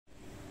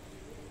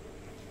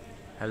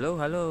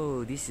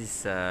Hello. This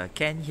is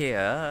Ken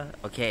here.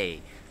 Okay,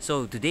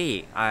 so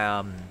today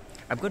I'm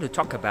going to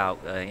talk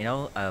about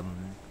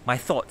my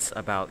thoughts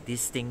about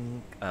this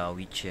thing,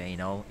 which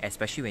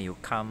especially when you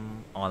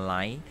come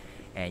online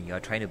and you're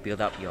trying to build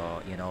up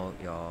your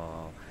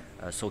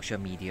social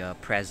media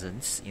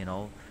presence,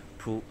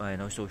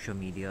 social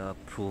media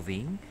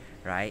proving,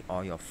 right,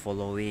 or your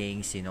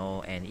followings,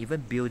 and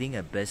even building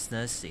a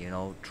business,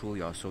 through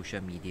your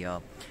social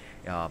media.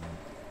 Um,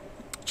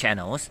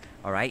 Channels.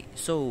 All right,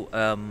 so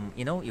I'm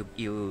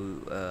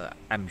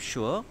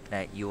sure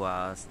that you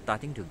are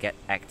starting to get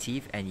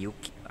active, and you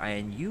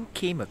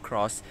came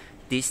across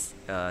these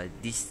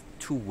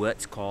two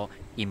words called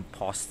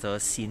imposter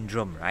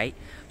syndrome, right?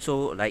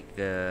 So like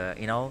the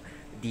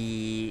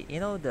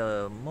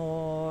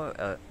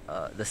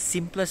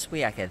simplest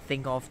way I can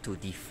think of to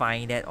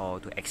define that or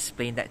to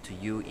explain that to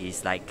you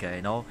is like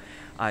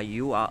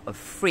you are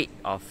afraid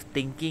of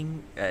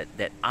thinking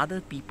that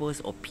other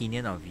people's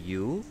opinion of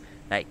you,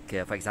 like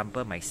for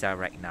example myself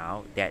right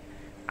now, that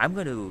I'm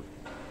going to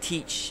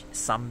teach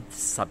some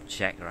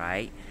subject,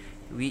 right,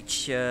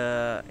 which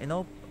that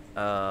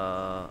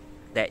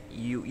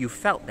you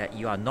felt that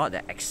you are not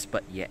the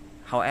expert yet.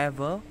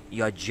 However,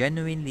 you are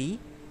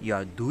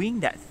doing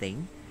that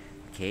thing.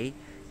 Okay,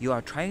 you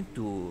are trying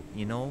to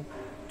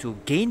to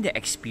gain the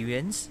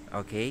experience,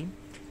 okay,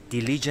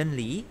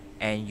 diligently,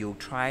 and you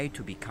try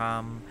to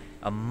become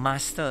a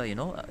master,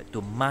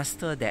 to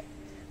master that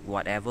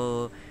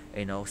whatever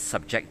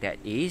subject that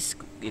is.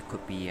 It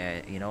could be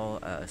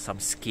some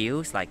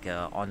skills like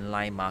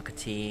online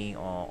marketing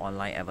or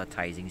online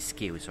advertising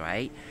skills,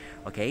 right?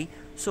 Okay,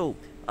 so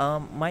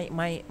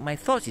my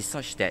thoughts is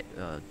such that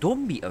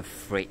don't be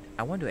afraid.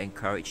 I want to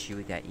encourage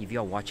you that if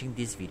you're watching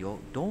this video,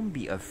 don't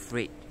be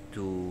afraid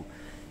to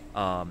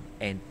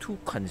and too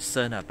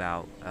concerned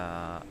about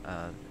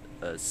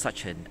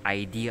such an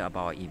idea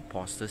about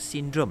imposter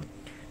syndrome.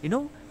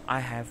 I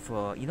have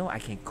I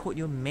can quote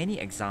you many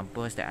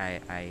examples that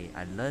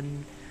I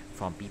learned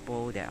from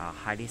people that are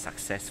highly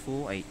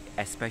successful,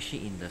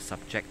 especially in the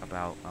subject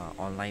about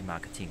online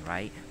marketing,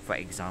 right? For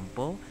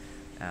example,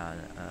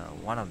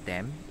 one of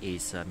them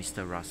is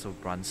Mr. Russell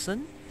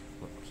Brunson.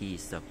 He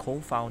is the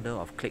co-founder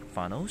of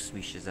ClickFunnels,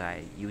 which is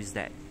I use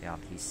that.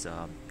 He's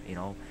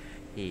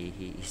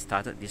he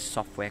started this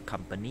software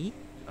company,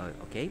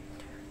 okay,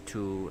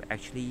 to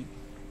actually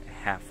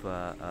have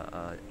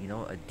a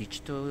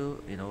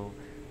digital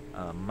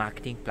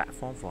marketing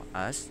platform for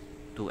us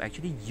to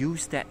actually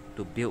use that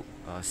to build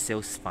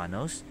sales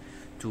funnels,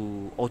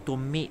 to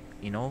automate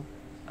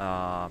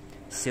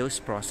sales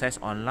process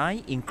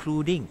online,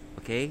 including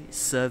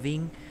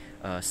serving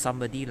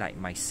somebody like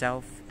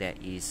myself that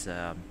is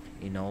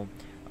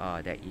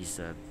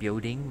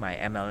building my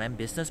MLM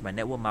business, my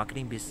network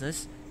marketing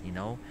business,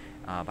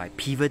 by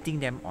pivoting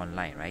them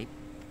online, right?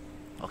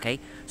 Okay,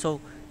 so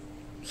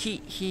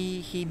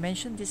he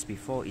mentioned this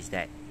before, is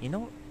that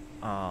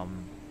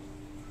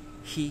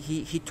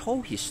he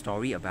told his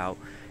story about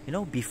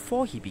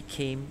before he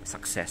became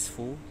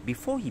successful,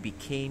 before he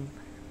became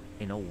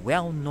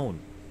well known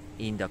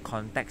in the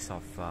context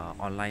of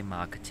online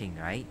marketing,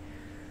 right?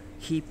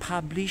 He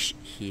published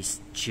his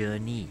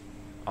journey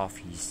of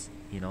his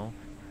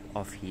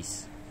of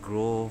his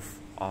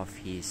growth, of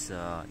his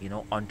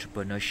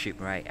entrepreneurship,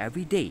 right,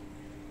 every day.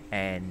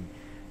 And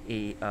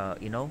he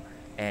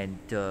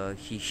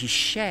he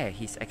shared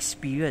his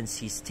experience,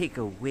 his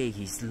takeaway,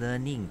 his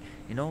learning.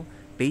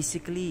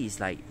 Basically it's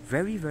like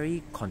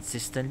very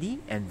consistently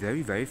and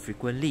very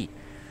frequently.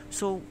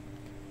 So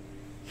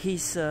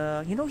he's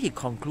he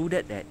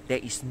concluded that there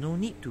is no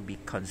need to be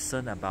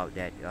concerned about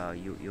that.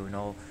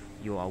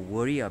 You are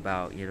worried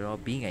about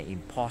being an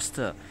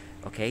imposter,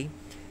 okay?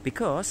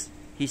 Because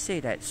he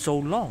said that so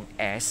long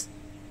as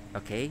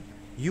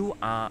you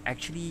are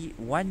actually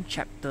one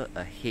chapter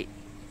ahead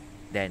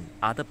than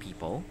other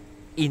people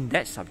in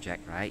that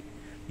subject, right,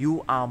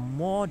 you are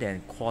more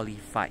than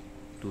qualified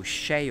to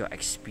share your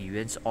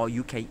experience, or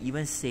you can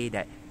even say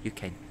that you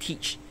can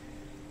teach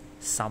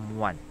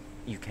someone,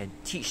 you can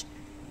teach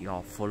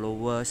your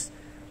followers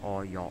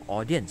or your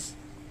audience,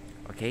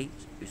 okay?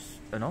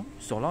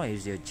 So long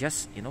as you're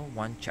just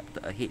one chapter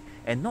ahead.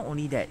 And not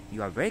only that,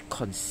 you are very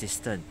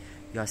consistent,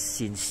 you are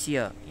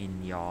sincere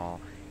in your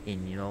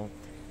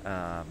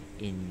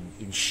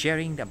in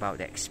sharing about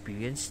the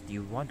experience.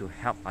 You want to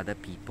help other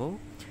people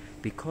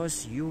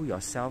because you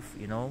yourself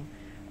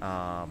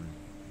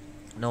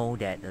know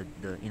that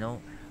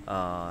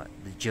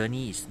the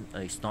journey is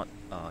not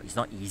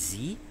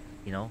easy.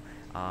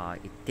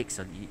 It takes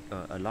a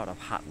lot of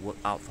hard work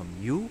out from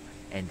you,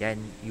 and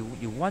then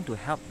you want to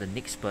help the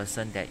next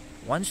person that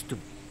wants to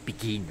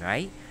begin,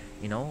 right?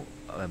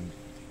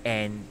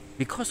 And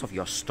because of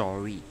your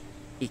story,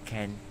 it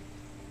can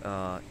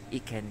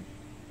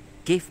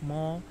give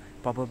more,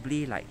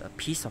 probably like a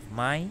peace of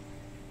mind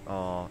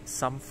or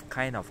some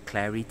kind of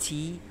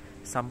clarity,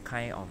 some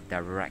kind of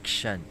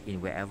direction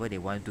in wherever they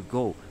want to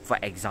go. For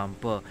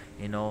example,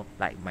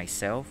 like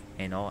myself,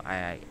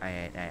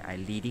 I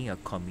leading a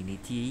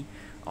community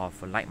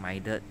of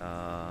like-minded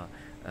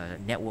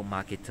network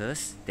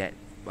marketers that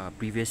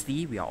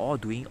previously we are all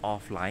doing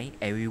offline,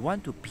 and we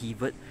want to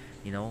pivot,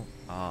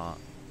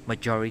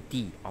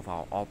 majority of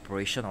our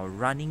operation or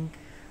running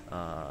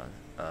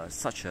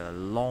such a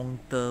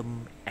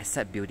long-term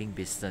asset building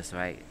business,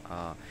 right?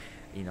 A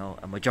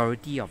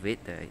majority of it,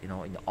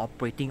 in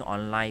operating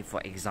online,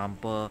 for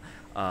example,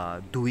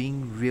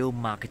 doing real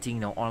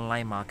marketing,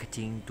 online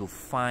marketing to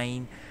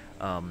find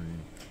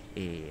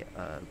a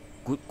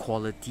good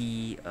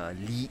quality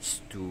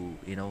leads to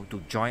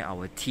join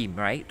our team,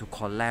 right? To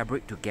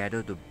collaborate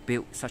together to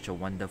build such a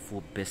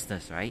wonderful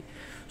business, right?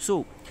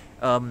 So,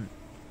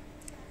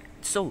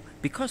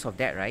 because of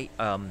that, right?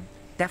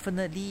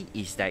 Definitely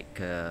is like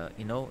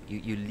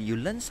you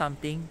learn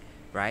something,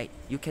 right?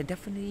 You can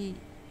definitely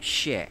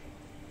share.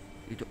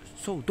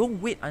 So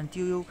don't wait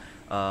until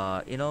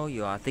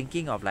you are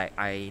thinking of like,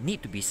 I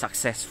need to be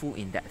successful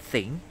in that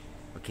thing,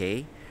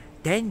 okay?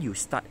 Then you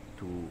start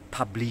to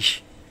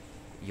publish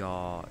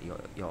your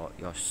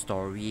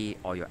story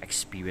or your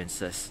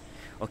experiences,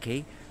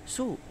 okay?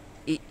 So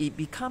it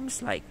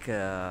becomes like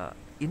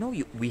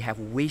we have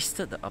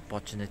wasted the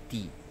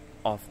opportunity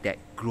of that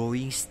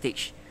growing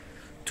stage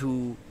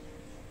to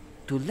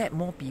let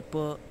more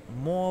people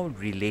more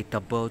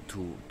relatable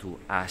to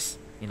us.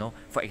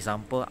 For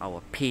example,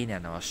 our pain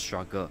and our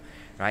struggle,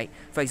 right?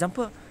 For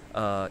example,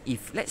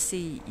 if let's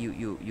say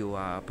you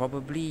are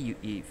probably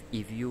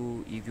if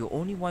you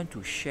only want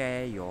to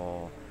share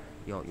your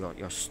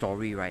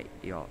story, right?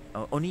 Your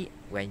only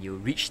when you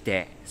reach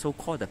there, so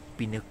called the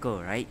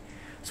pinnacle, right?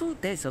 So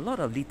there's a lot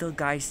of little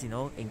guys,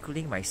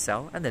 including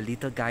myself and the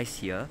little guys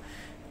here,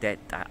 that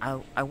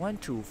I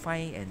want to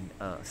find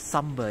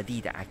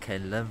somebody that I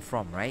can learn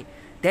from, right?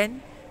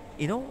 Then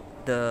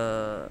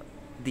the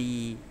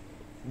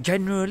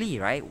generally,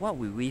 right, what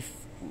we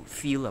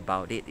feel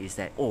about it is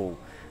that,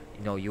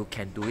 you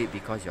can do it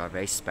because you are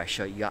very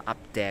special, you are up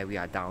there, we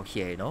are down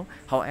here.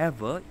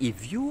 However,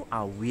 if you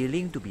are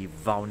willing to be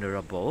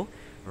vulnerable,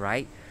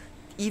 right,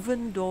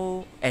 even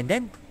though, and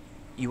then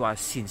you are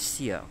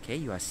sincere, okay,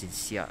 you are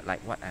sincere, like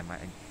what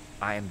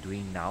I am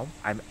doing now.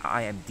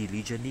 I am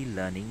diligently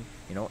learning,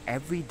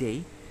 every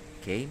day,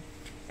 okay,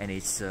 and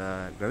it's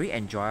very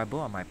enjoyable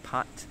on my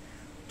part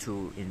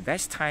to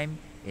invest time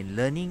in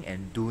learning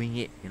and doing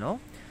it.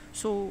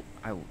 So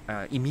I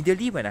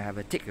immediately when I have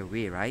a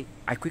takeaway, right,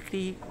 I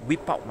quickly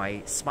whip out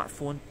my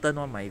smartphone, turn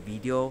on my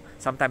video.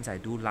 Sometimes I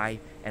do live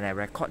and I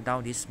record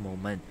down this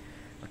moment,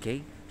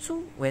 okay.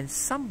 So when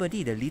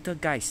somebody, the little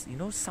guys,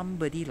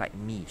 somebody like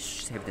me,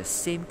 have the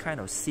same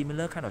kind of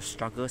similar kind of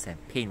struggles and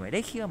pain, right,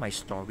 they hear my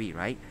story,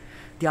 right,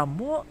 they are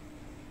more,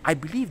 I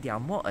believe they are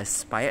more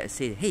aspired to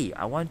say, hey,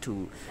 I want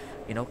to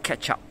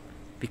catch up,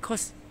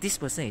 because this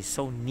person is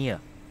so near,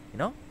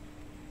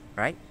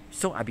 right?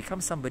 So I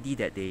become somebody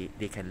that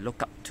they can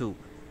look up to,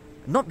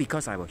 not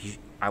because I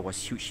was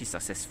hugely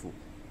successful,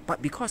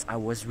 but because I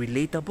was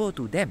relatable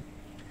to them,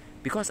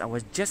 because I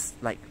was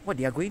just like what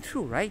they are going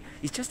through, right?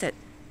 It's just that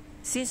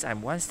since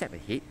I'm one step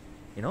ahead,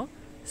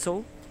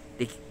 so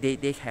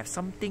they have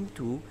something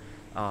to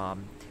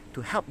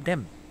help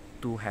them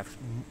to have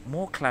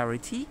more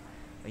clarity,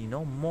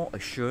 more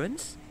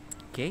assurance,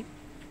 okay,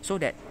 so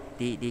that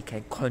they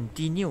can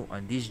continue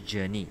on this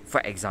journey.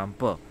 For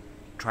example,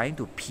 trying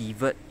to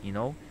pivot,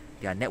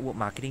 their network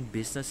marketing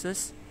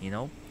businesses,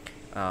 more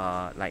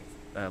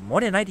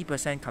than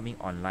 90% coming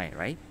online,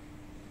 right?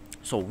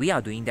 So we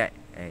are doing that,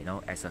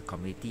 as a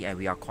community, and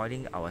we are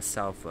calling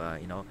ourselves,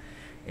 the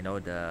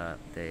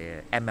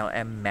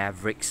MLM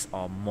Mavericks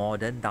or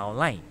modern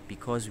downline,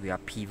 because we are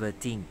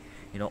pivoting,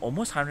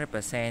 almost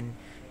 100%,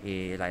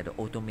 like the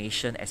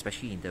automation,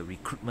 especially in the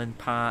recruitment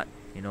part,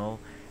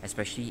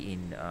 especially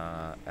in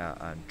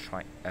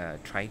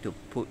trying to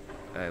put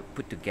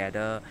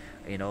together,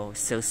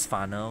 sales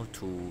funnel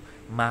to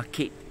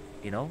market,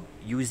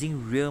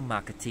 using real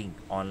marketing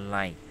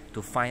online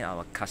to find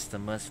our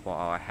customers for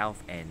our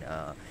health and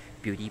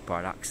beauty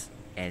products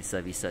and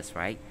services,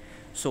 right?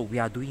 So we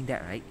are doing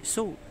that, right?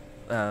 So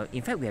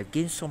in fact, we have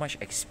gained so much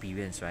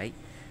experience, right?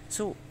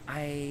 So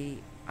I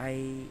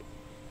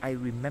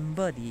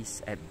remember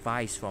this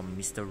advice from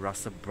Mr.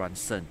 Russell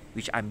Brunson,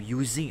 which I'm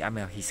using. I'm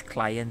his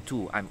client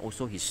too. I'm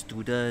also his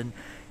student.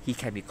 He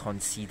can be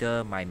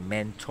considered my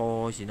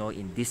mentors,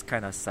 in this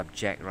kind of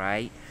subject,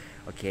 right?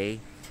 Okay,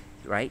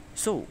 right?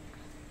 So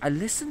I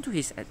listen to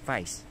his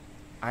advice.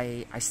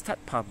 I start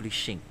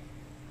publishing.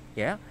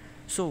 Yeah.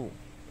 So,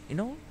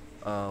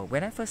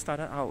 when I first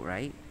started out,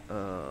 right,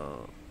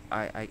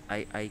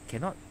 I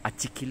cannot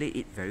articulate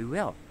it very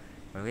well.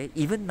 Okay.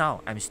 Even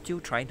now, I'm still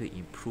trying to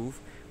improve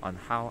on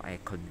how I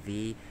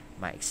convey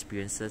my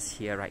experiences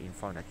here right in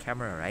front of the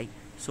camera, right?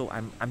 So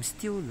I'm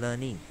still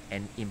learning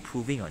and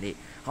improving on it.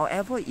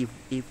 However,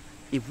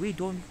 if we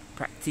don't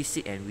practice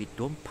it and we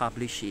don't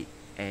publish it,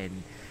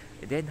 and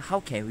then how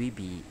can we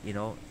be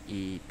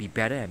be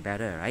better and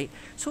better, right?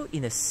 So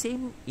in the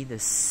same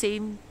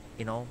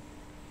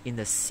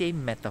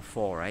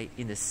metaphor, right,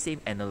 in the same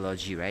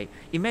analogy, right,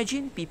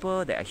 imagine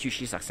people that are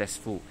hugely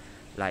successful,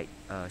 like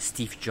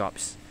Steve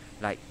Jobs,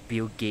 like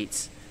Bill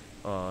Gates,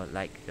 or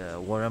like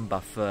Warren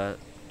Buffett,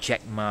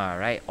 Jack Ma,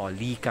 right, or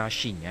Li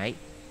Ka-shing, right?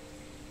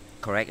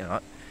 Correct or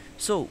not?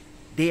 So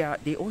they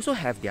also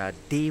have their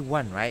day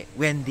one, right?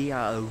 When they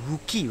are a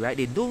rookie, right?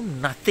 They know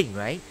nothing,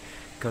 right?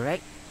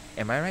 Correct?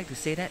 Am I right to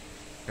say that?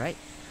 Right?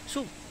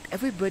 So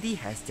everybody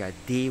has their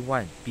day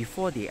one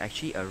before they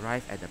actually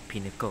arrive at the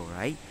pinnacle,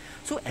 right?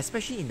 So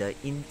especially in the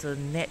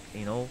internet,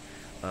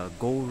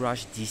 gold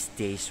rush these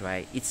days,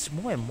 right? It's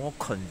more and more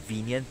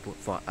convenient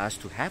for us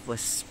to have a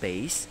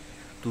space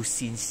to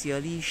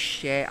sincerely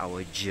share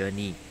our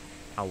journey,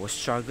 our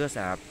struggles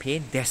and our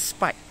pain,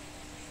 despite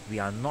we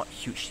are not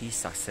hugely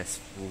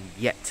successful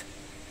yet.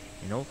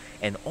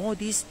 And all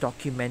this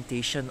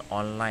documentation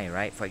online,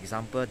 right? For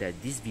example,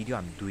 that this video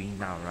I'm doing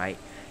now, right?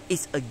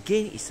 It's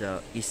again is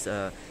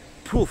a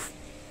proof.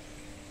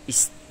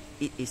 It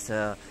is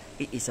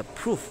a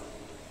proof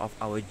of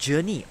our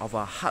journey, of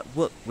our hard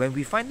work. When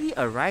we finally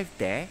arrive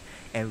there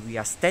and we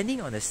are standing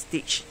on the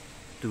stage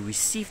to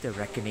receive the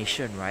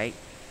recognition, right?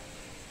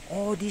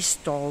 All these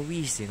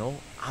stories,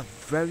 are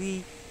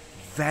very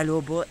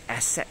valuable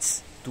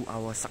assets to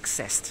our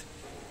success,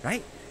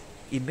 right?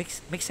 It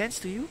makes sense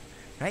to you,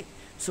 right?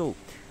 So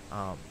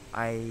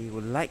I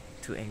would like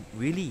to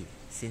really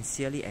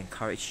sincerely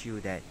encourage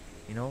you that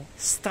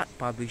start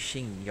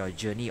publishing your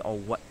journey, or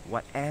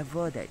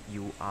whatever that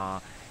you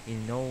are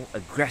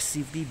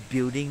aggressively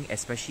building,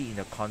 especially in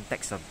the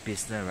context of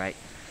business, right?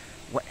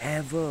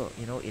 Whatever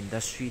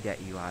industry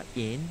that you are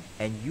in,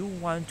 and you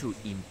want to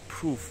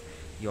improve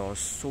your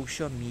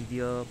social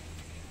media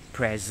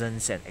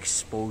presence and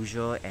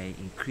exposure and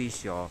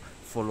increase your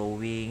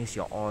followings,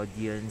 your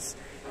audience,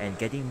 and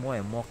getting more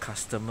and more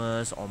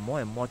customers or more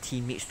and more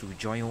teammates to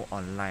join you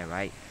online,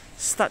 right?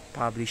 Start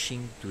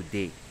publishing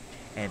today.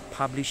 And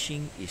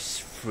publishing is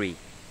free.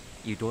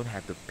 You don't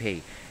have to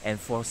pay. And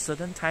for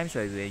certain times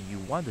when you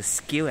want to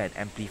scale and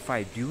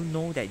amplify, do you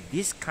know that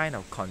this kind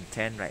of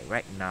content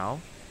right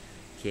now,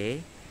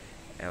 okay,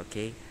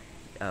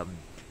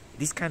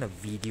 this kind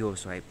of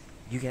videos, right,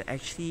 you can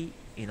actually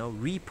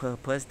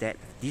repurpose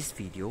this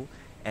video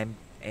and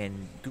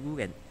do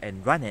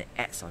and run an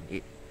ads on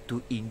it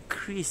to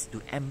increase,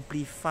 to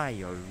amplify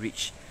your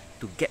reach,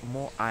 to get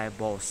more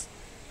eyeballs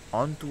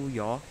onto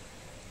your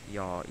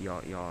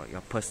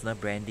personal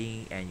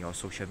branding and your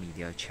social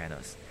media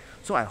channels.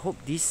 So I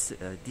hope this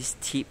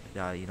tip,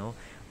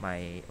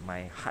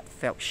 my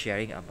heartfelt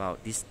sharing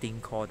about this thing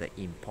called the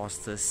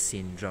imposter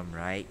syndrome,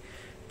 right?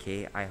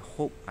 Okay, I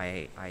hope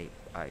I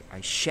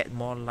shed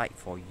more light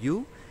for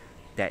you,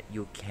 that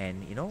you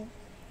can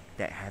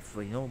that have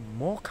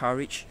more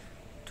courage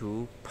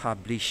to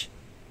publish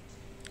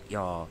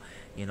your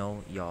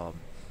your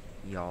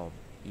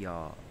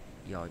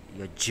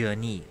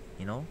journey,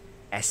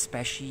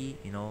 especially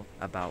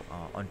about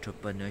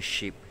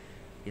entrepreneurship,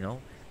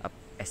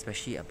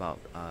 especially about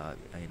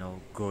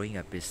growing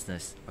a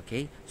business.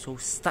 Okay, so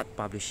start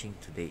publishing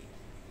today.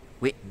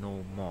 Wait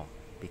no more,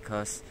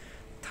 because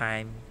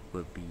time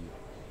will be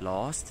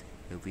lost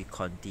if we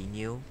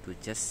continue to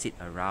just sit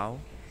around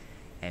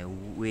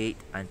and wait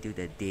until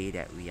the day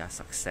that we are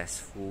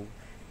successful.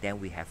 Then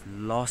we have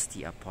lost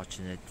the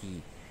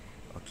opportunity,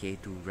 okay,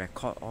 to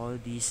record all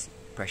these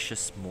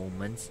precious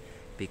moments,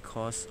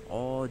 because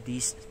all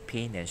this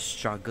pain and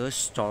struggle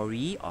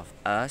story of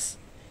us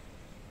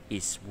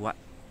is what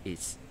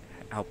is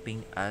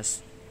helping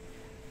us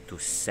to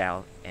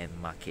sell and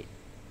market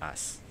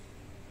us.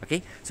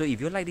 Okay, so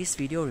if you like this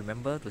video,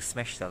 remember to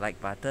smash the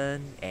like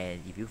button, and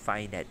if you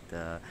find that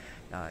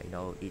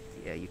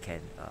you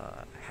can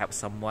help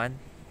someone,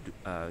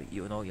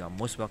 you're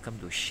most welcome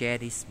to share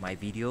my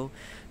video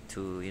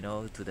to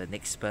to the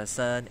next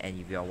person. And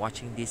if you are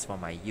watching this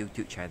from my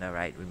YouTube channel,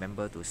 right,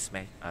 remember to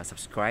smash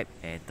subscribe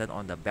and turn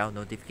on the bell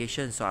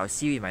notification. So I'll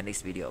see you in my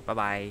next video. Bye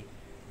bye.